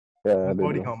Yeah, Does they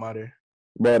body do. count matter?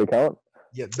 Body count?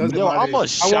 Yeah, does it Yo, matter? I'm a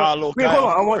shallow Wait, guy. hold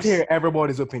on. I want to Of hear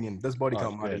everybody's opinion. Does body course.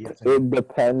 count matter? Alright, Yes or no? It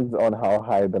depends on how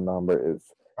high the number is.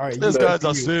 All right, this you. guy's a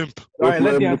you. simp. All If right,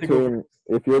 let you're Deontay go between,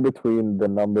 if you're between the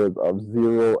numbers of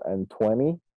 0 and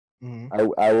 20,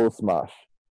 I will smash.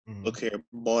 Look here,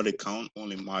 body count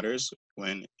only matters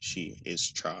when she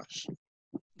is trash.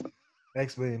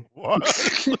 Explain. What?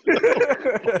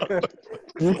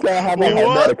 You can't have a high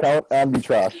What? body count and be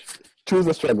trash. Choose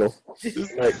a struggle.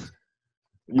 Like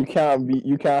you can't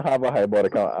have a high body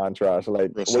count and trash.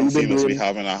 Like Bro, what some you been females be doing?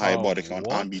 having a high body count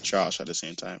What? and be trash at the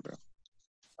same time, bro.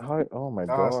 Oh my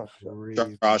That's gosh.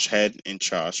 crazy. Trash head and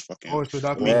trash fucking. Oh, so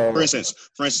that I mean, Well- for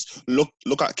instance,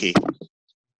 look at K.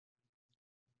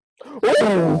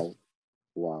 Wow.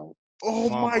 Wow. Oh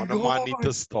Fam, my and the man need god.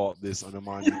 to stop this. And the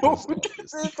man need Yo, to stop this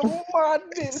this. is This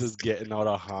madness. is getting out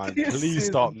of hand. This Please is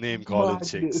stop name calling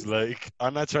madness. chicks. Like,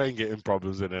 I'm not trying to get in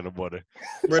problems with anybody.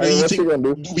 Brother, Hey, you what think you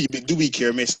gonna do? do we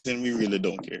care, Mason? We really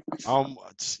don't care.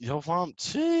 Yo, fam,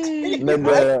 cheese. Nigga,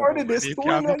 I started this It story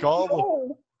can't be like, called.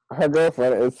 yo. her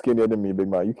girlfriend is skinnier than me, big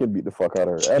man. You can beat the fuck out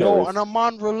of her. Yo, Anyways, and a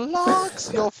man,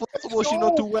 relax. Yo, first of all, she know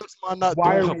Yo. too well, man, not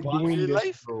Why doing are her we body doing this,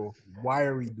 life. bro? Why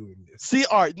are we doing this? See,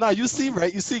 all right, now you see,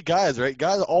 right? You see guys, right?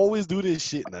 Guys always do this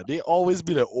shit now. They always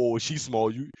be like, oh, she's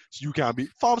small, you can't be.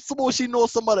 Fam, suppose she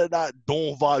knows somebody that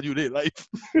don't value their life.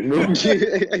 You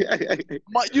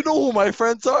know who my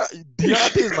friends are?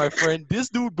 Deontay is my friend. This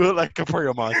dude built like a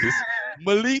prayer mantis.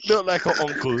 Malik built like an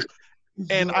uncle.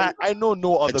 And I know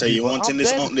no I other tell you people. one thing,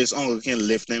 this uncle can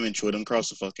lift them and throw them across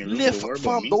the fucking roof. Lift, Don't worry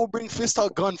about fam, me. don't bring fist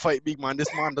out gunfight, big man.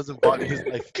 This man doesn't value his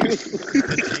life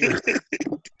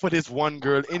for this one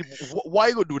girl. And why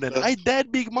you gonna do that? I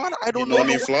dead, big man. I You don't don't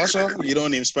know. name Flasher? You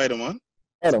don't name Spider-Man?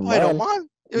 Spider-Man.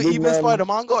 Big Even man.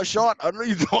 Spider-Man got shot. I don't know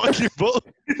you talking about.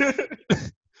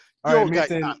 All Yo, right, guys,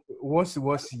 Mason,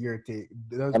 what's your take?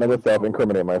 I never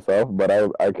self-incriminate myself, but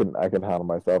I can handle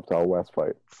myself to a West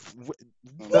fight.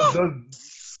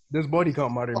 Does body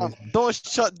count matter, Fam,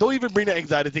 Mason? don't even bring the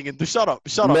anxiety thing into. Shut up. No,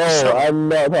 Shut up. I'm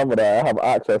not talking about that. I have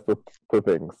access to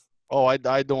things. Oh, I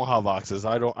don't have access.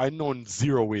 I know in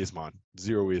 0 ways, man.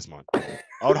 0 ways, man.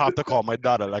 I would have to call my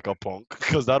dad like a punk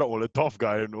because that's the only tough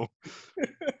guy I know.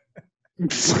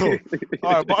 So,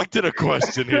 all right, back to the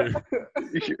question here.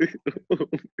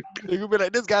 You could be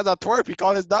like, this guy's a twerp. He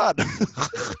called his dad.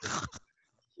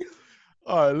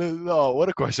 All right, what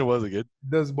the question was again?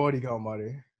 Does body count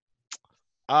matter?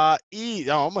 I'm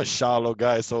a shallow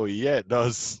guy, so yeah, it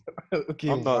does. Okay,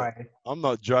 I'm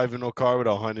not driving no car with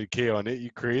 100K on it. You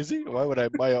crazy? Why would I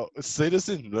buy a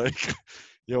Citizen? Like,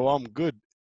 yo, I'm good.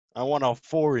 I want a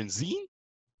foreign zine.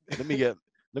 Let me get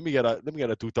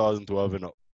a 2012 and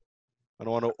up. I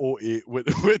don't want an 08 with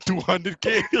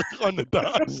 200K on the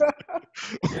dash.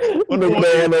 An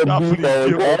 08 Japanese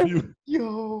BMW.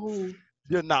 Yo.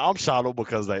 Yeah, nah, I'm shallow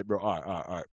because like, bro. All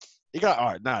right. You got all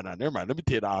right. Nah, never mind. Let me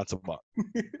take the answer back.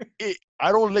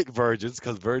 I don't lick virgins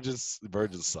because virgins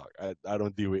suck. I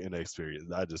don't deal with inexperience.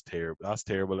 That's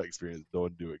terrible experience.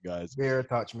 Don't do it, guys. Their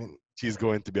attachment. She's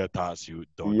going to be attached to you.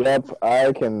 Don't. Yep,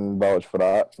 I can vouch for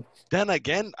that. Then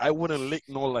again, I wouldn't lick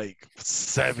no like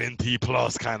 70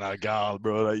 plus kind of gal,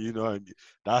 bro. Like, you know what I mean?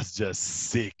 That's just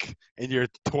sick. And you're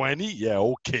 20? Yeah,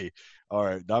 okay. All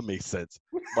right, that makes sense.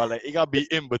 But like, it gotta be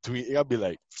in between. It gotta be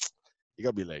like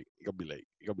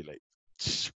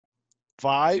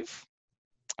 5.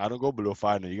 I don't go below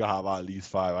 5 now. You gotta have at least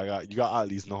 5. You gotta at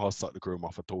least know how to suck the cream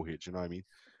off a toe hitch. You know what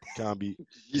I mean?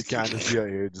 You can't just be out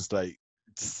here just like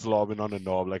slobbing on the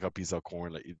knob like a piece of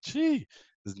corn. Like, gee,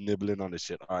 just nibbling on the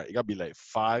shit. All right, you gotta be like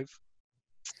 5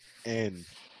 and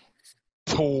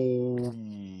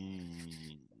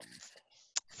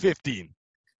 15.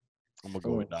 I'm gonna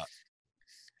go with that.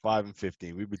 5 and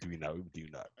 15. We between that. I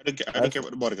don't care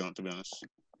about the body count, to be honest.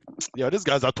 Yo, this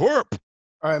guy's a twerp.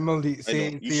 All right, Melody,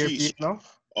 say your piece now.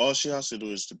 All she has to do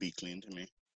is to be clean to me.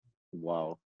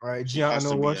 Wow. All right, She has Gianno,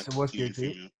 to be what's a your clean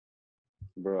take? female.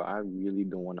 Bro, I really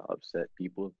don't want to upset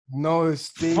people. No,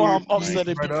 stay. I'm your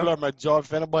upsetting piece, people brother. at my job.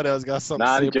 If anybody else got something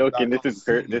Nah, to say, I'm joking. about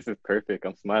that, This is perfect.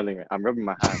 I'm smiling. I'm rubbing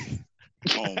my hands.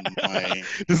 Oh my.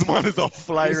 This man is on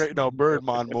fly right now,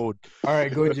 Birdman mode. All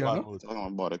right, go, Birdman Gianno. mode. I don't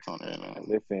want body count right now.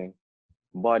 Listen,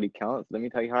 body counts. Let me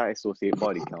tell you how I associate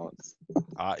body counts.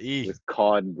 E. With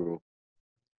COD, bro.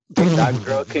 That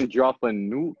girl can drop a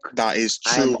nuke. That is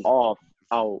I'm true. off,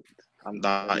 out.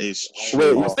 That is Wait,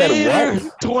 true. you said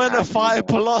what? 25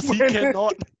 plus, he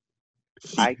cannot.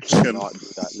 I cannot do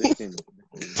that. Listen,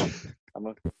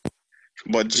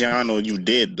 But Gianno, you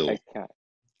did though. I can't.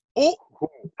 Oh, Who?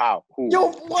 How? Who?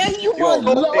 Yo, why you Yo, want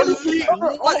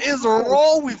what is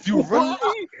wrong with you? Yo,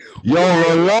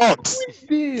 Yo, relax.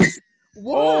 this?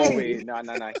 Why? Oh wait, nah.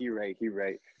 He right.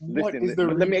 What Listen, is the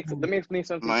let me reason? let me explain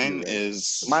something to you. Mine Right?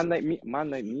 is Man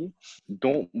like me,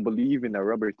 don't believe in the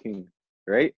rubber thing,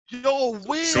 right? Yo,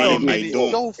 wait same. a I minute.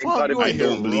 don't. Yo, It fam, gotta you be I in here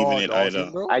don't believe in raw it dogging,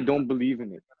 either. bro. I don't believe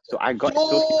in it. So she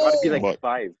gotta be like Yo!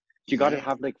 5. She gotta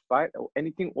have like 5.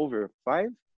 Anything over 5.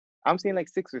 I'm saying like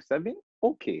 6 or 7.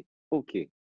 Okay.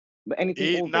 But anything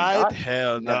 8, over 9? that,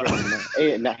 Hell no. never mind.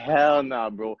 Hey, nah, hell nah,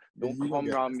 bro. Don't You come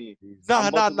get around me. this. Nah. I'm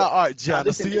about to go. All right, Nah, Gianna,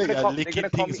 listen, see you got they're licking gonna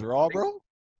call things me. raw, bro?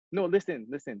 No, listen.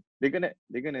 They're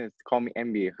gonna call me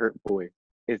NBA hurt boy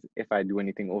if I do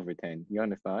anything over 10. You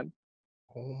understand?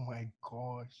 Oh my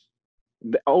gosh.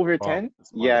 Over Wow, 10?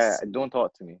 this man Yeah, is. don't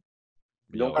talk to me.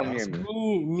 Don't Yo, come that's near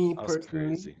me. Me That's personally,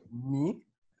 crazy.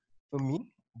 for me,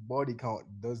 body count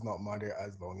does not matter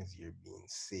as long as you're being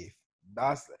safe.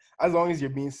 That's as long as you're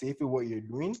being safe with what you're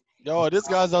doing. Yo, this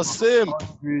guy's a simp.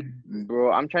 100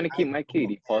 Bro, I'm trying to keep my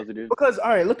KD positive. Because all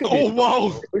right, look at Oh, this.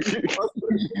 wow.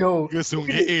 Yo, You soon look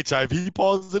at get HIV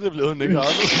positive, little nigga.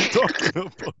 I know what you're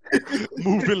talking about.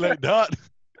 Moving like that.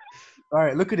 all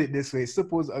right, look at it this way.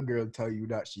 Suppose a girl tell you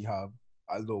that she have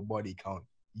a low body count,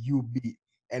 you beat,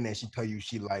 and then she tell you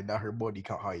she lied that her body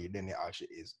count higher than it actually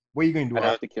is. What are you gonna do? I'd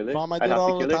have to kill her. Fam, I I'd do that have to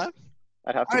all the kill her. time.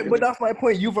 I'd have to All right, kill but her. that's my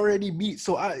point. You've already beat,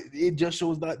 so it just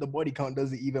shows that the body count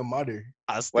doesn't even matter.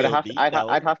 I But still beat I'd though.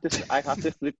 have to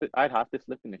slip it. I'd have to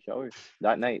slip in the shower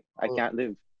that night. I can't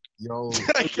live. Yo,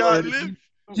 I can't live.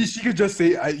 She could just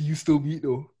say, "You still beat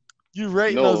though." You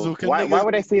right, No, Azuka. why Niggas,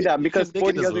 would I say that? Because they can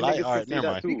 40 just other lie. niggas All could right, say never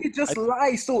that mind. You too. could just I-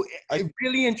 lie. So I- it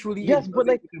really and truly Yes, it but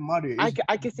like doesn't matter.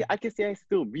 I can say I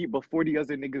still beat, but 40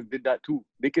 other niggas did that too.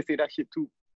 They could say that shit too.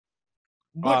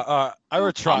 But I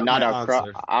retract I'm my not a crowd.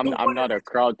 answer. I'm not a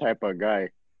crowd type of guy.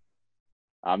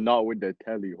 I'm not with the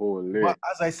telly whole But lit.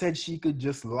 as I said, she could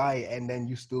just lie, and then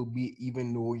you still beat,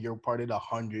 even though you're part of the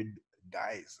 100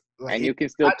 guys. Like And you can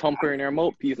still thump her in her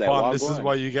mouthpiece like Fam, this is Wagwan.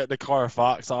 why you get the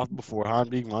Carfax off beforehand,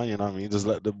 big man. You know what I mean? Just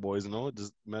let the boys know.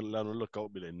 Just let them look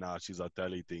out. Be like, nah, she's a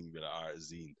telly thing. Be like, all right,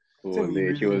 Zine. Cool, to me,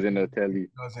 lit. She was in the telly. it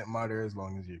doesn't matter as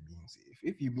long as you're being safe.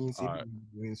 If you're being safe, All right.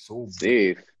 you're doing so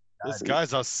Safe. This bad.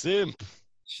 guy's a simp.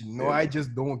 No, I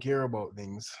just don't care about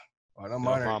things. Yo,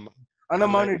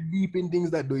 I'm I like- deep in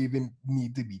things that don't even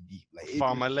need to be deep. Like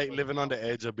fam, I like living on the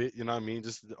edge a bit. You know what I mean?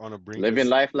 Just on a brink. Living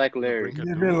life like on the Larry. brink of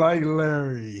living doom. like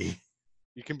Larry.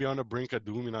 You can be on the brink of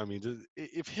doom. You know what I mean? Just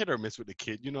if hit or miss with the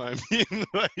kid. You know what I mean?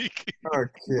 Like. Bro,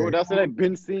 Okay. that's what I've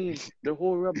been seeing. The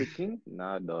whole rubber thing?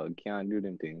 Nah, dog. Can't do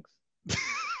them things.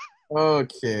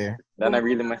 Okay. That not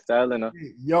really my style, enough.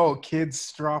 Yo, kids,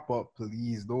 strap up,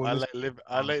 please. Don't I listen.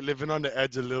 like living on the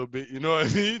edge a little bit. You know what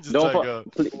I mean? Just Don't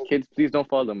like kids, please don't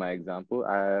follow my example.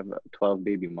 I have 12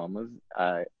 baby mamas.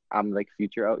 I'm like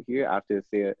future out here. I have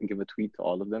to give a tweet to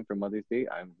all of them for Mother's Day.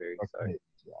 I'm very sorry.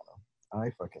 I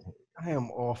fucking hate I am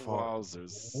awful.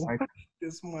 wowzers.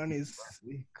 This man is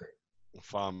sick.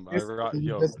 Fam, You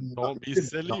yo, just don't be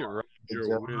just silly. not- Wrap it your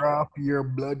just- will. Wrap your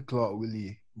blood clot,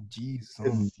 Willie. Jeez.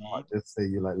 It's not just say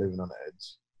you like living on the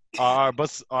edge.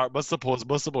 But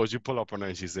suppose you pull up on her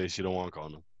and she says she don't want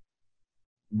condom.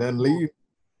 Then leave.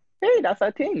 Hey, that's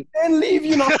our thing. And leave,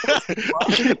 you know.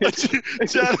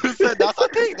 Chad said that's a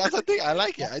thing. That's a thing. I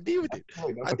like it. I deal with it.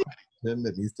 Like, that's a question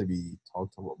that needs to be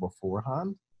talked about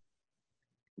beforehand.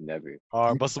 Never.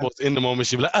 But suppose in the moment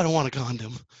she be like, I don't want a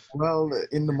condom. Well,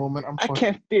 in the moment, I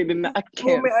can't feel it. I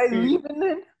can't. I feel it. leaving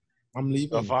then. I'm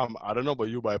leaving. If I don't know about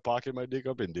you, but I pocket my dick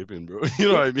up and dipping, bro. You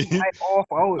know what I mean? I'm off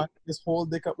out. Pack this whole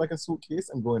dick up like a suitcase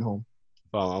and going home.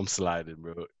 I'm sliding,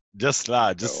 bro. Just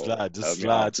slide, just Bro, slide, just tell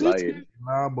me I'm slide. flying.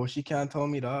 Nah, but she can't tell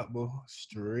me that, bro.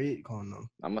 Straight condom.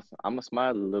 I'm a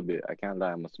smile a little bit. I can't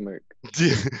lie. I'm a smirk.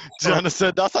 Gianna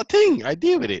said that's a thing. I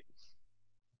deal with it.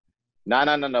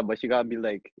 No. But she gotta be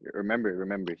like, remember.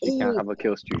 She can't have a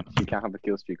kill streak. She can't have a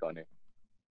kill streak on her.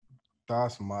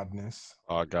 That's madness.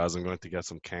 Guys, I'm going to get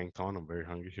some canked on. I'm very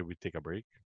hungry. Should we take a break?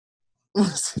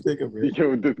 Take a break.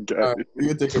 Yo, this guy. We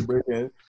can take a break.